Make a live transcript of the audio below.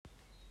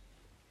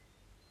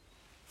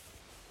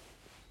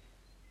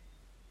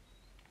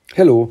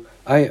Hello,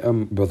 I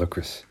am Brother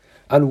Chris,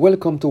 and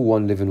welcome to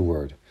One Living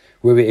Word,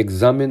 where we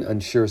examine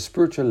and share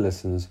spiritual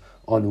lessons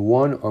on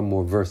one or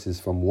more verses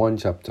from one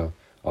chapter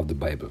of the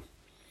Bible.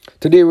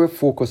 Today we're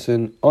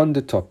focusing on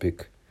the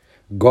topic,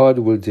 God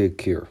will take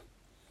care,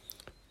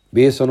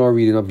 based on our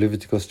reading of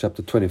Leviticus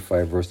chapter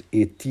 25, verse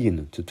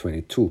 18 to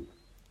 22.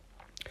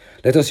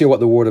 Let us hear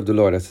what the word of the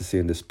Lord has to say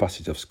in this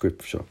passage of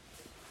Scripture.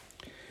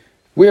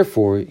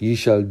 Wherefore ye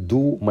shall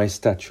do my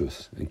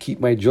statutes, and keep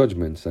my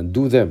judgments, and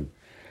do them,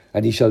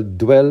 and ye shall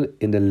dwell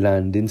in the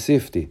land in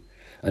safety,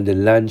 and the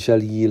land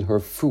shall yield her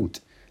fruit,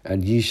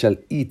 and ye shall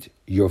eat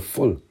your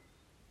full,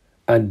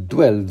 and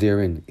dwell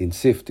therein in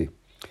safety.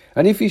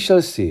 And if ye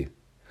shall say,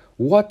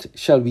 What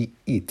shall we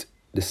eat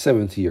the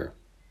 7th year?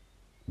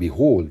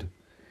 Behold,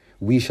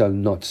 we shall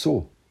not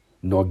sow,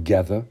 nor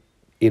gather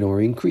in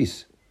our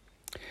increase.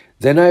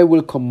 Then I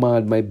will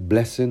command my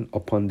blessing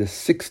upon the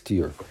 6th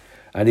year,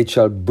 and it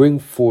shall bring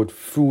forth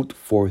fruit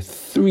for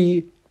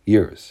 3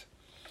 years.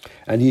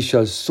 And ye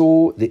shall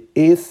sow the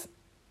 8th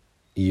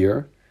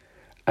year,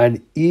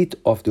 and eat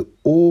of the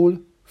old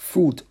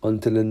fruit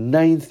until the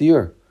 9th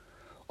year.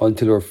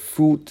 Until her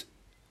fruit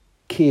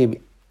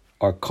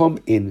come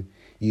in,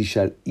 ye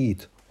shall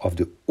eat of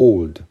the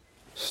old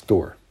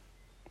store.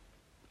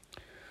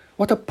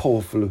 What a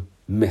powerful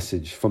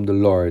message from the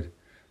Lord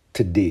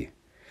today,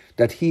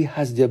 that He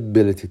has the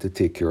ability to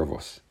take care of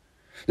us.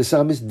 The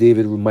psalmist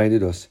David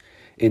reminded us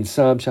in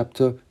Psalm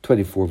chapter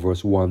 24,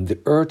 verse 1, the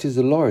earth is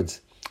the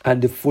Lord's,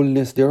 and the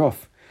fullness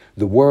thereof,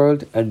 the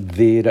world and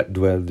they that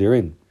dwell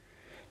therein.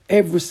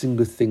 Every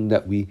single thing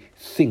that we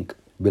think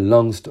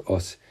belongs to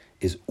us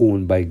is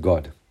owned by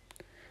God.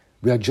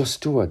 We are just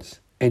stewards,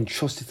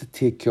 entrusted to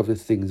take care of the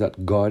things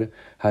that God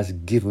has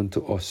given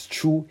to us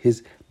through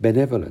His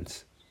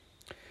benevolence.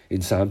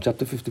 In Psalm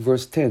chapter 50,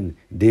 verse 10,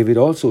 David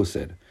also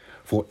said,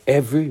 For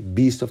every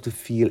beast of the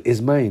field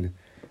is mine,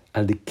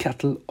 and the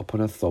cattle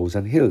upon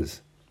 1,000 hills.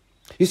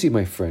 You see,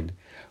 my friend,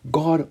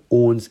 God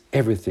owns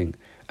everything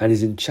and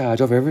is in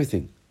charge of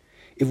everything.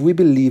 If we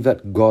believe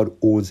that God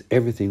owns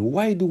everything,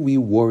 why do we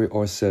worry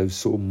ourselves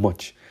so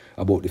much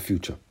about the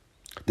future?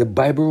 The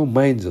Bible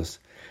reminds us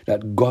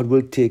that God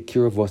will take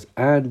care of us,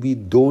 and we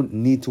don't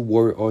need to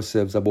worry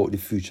ourselves about the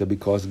future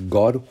because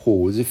God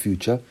holds the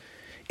future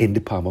in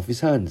the palm of His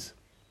hands.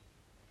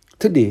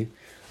 Today,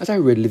 as I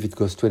read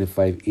Leviticus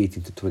 25,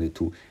 18 to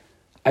 22,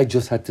 I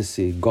just had to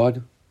say,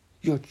 God,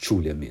 you're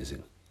truly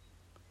amazing.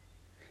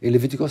 In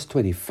Leviticus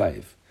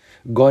 25,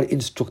 God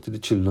instructed the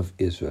children of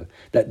Israel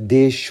that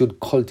they should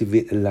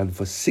cultivate the land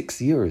for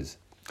 6 years,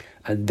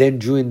 and then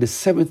during the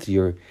 7th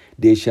year,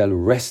 they shall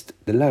rest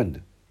the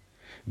land.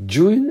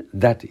 During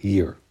that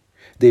year,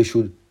 they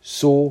should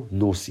sow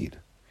no seed.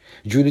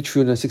 During the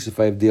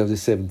 365 days of the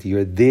 7th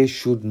year, they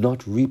should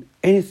not reap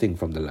anything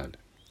from the land.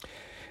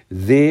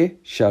 They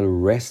shall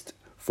rest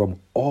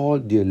from all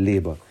their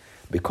labor,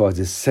 because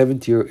the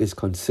 7th year is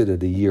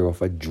considered the year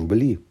of a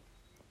jubilee.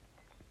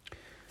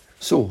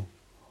 So,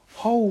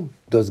 how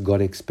does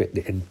God expect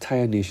the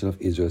entire nation of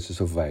Israel to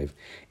survive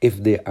if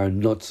they are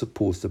not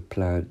supposed to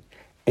plant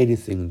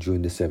anything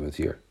during the 7th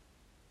year?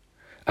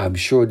 I'm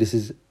sure this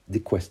is the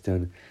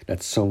question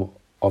that some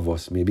of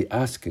us may be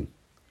asking.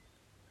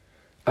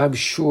 I'm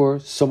sure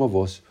some of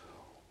us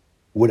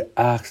would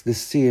ask the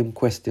same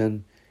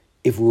question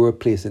if we were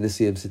placed in the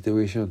same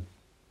situation.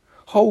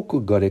 How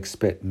could God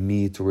expect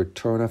me to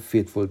return a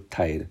faithful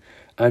tithe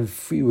and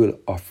free will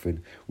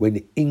offering when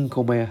the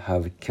income I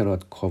have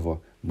cannot cover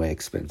my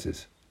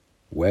expenses?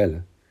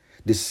 Well,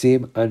 the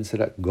same answer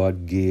that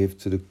God gave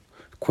to the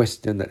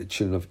question that the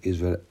children of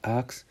Israel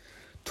asked,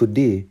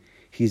 today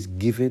He's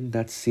given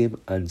that same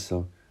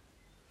answer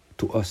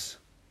to us.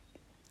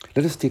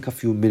 Let us take a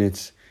few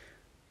minutes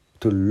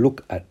to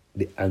look at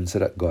the answer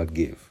that God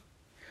gave.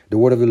 The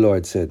word of the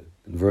Lord said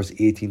in verse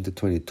 18 to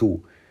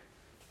 22,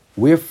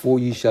 Wherefore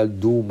ye shall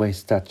do my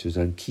statutes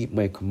and keep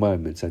my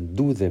commandments and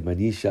do them, and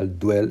ye shall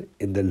dwell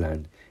in the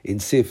land in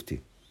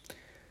safety.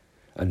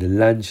 And the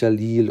land shall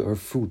yield her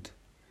fruit,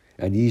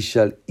 and ye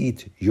shall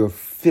eat your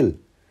fill,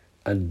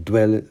 and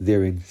dwell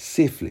therein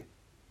safely.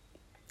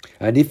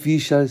 And if ye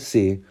shall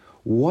say,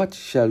 What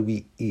shall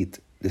we eat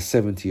the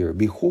 7th year?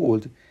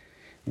 Behold,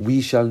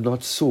 we shall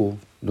not sow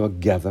nor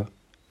gather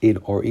in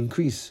our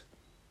increase.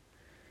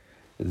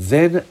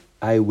 Then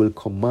I will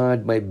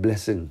command my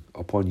blessing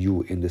upon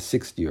you in the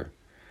 6th year,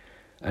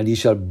 and ye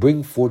shall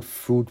bring forth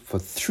fruit for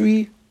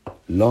 3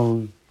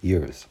 long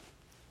years.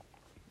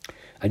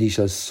 And ye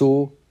shall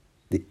sow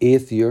the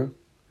 8th year,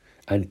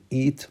 and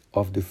eat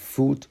of the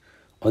fruit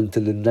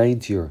until the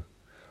 9th year.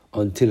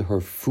 Until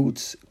her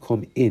fruits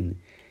come in,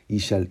 ye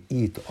shall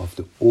eat of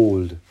the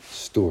old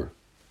store.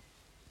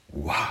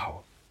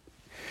 Wow!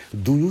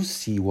 Do you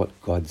see what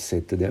God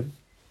said to them?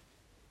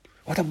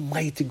 What a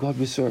mighty God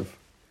we serve.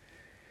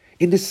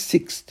 In the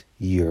 6th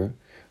year,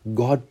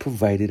 God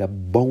provided a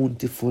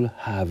bountiful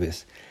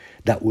harvest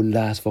that will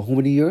last for how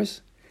many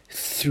years?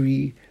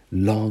 3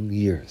 long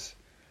years.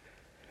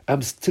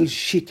 I'm still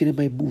shaking in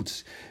my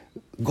boots.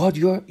 God,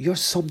 you're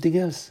something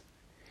else.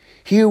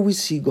 Here we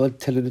see God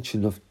telling the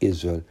children of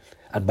Israel,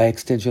 and by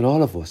extension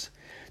all of us,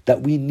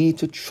 that we need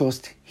to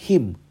trust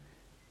Him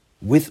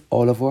with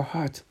all of our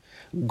heart.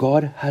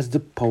 God has the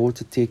power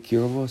to take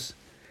care of us,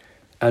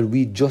 and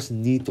we just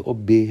need to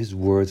obey His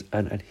words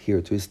and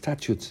adhere to His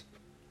statutes.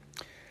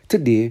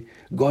 Today,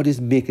 God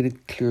is making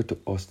it clear to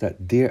us that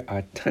there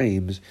are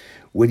times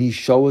when He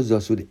showers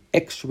us with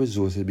extra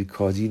resources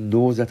because He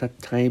knows that a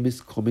time is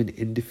coming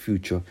in the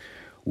future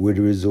where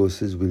the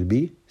resources will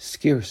be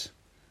scarce.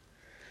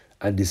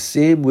 And the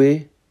same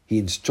way He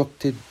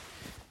instructed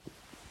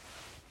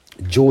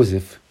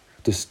Joseph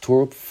to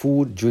store up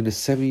food during the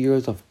 7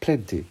 years of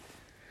plenty,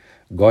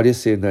 God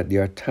is saying that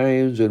there are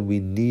times when we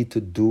need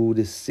to do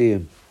the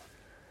same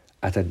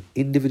at an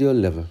individual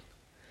level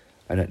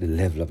and at the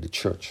level of the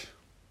church.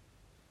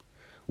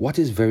 What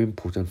is very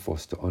important for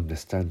us to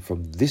understand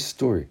from this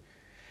story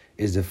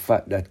is the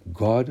fact that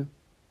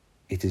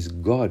it is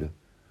God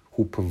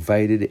who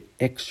provided the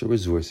extra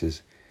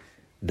resources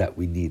that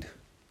we need.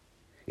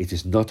 It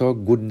is not our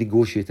good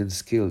negotiating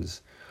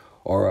skills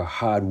or our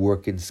hard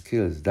working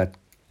skills that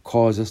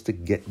cause us to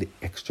get the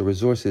extra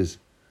resources.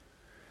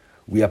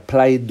 We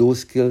applied those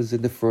skills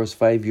in the first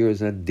 5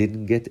 years and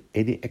didn't get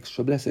any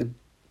extra blessing.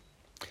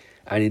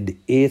 And in the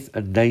 8th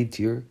and 9th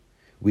year,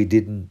 we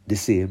did the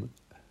same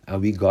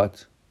and we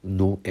got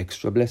no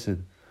extra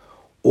blessing.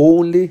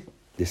 Only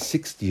the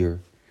 6th year,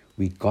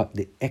 we got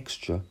the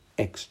extra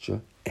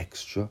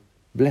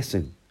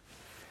blessing.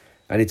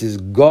 And it is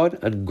God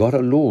and God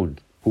alone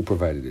who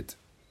provided it.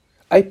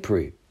 I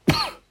pray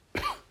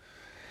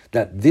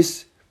that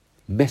this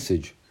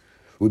message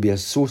will be a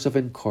source of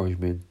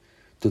encouragement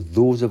to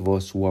those of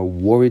us who are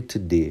worried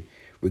today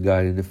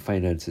regarding the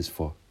finances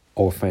for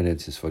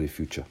the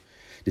future.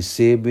 The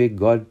same way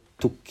God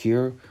took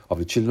care of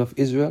the children of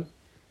Israel,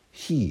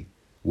 He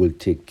will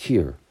take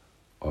care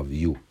of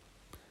you.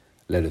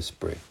 Let us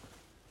pray.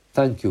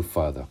 Thank you,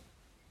 Father,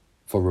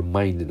 for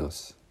reminding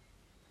us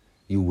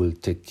you will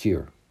take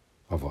care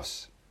of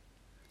us.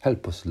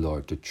 Help us,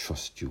 Lord, to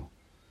trust you.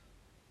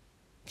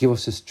 Give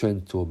us the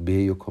strength to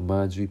obey your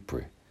commands, we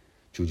pray.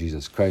 Through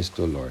Jesus Christ,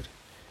 our Lord.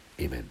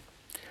 Amen.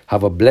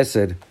 Have a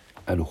blessed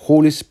and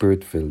Holy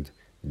Spirit-filled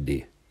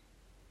day.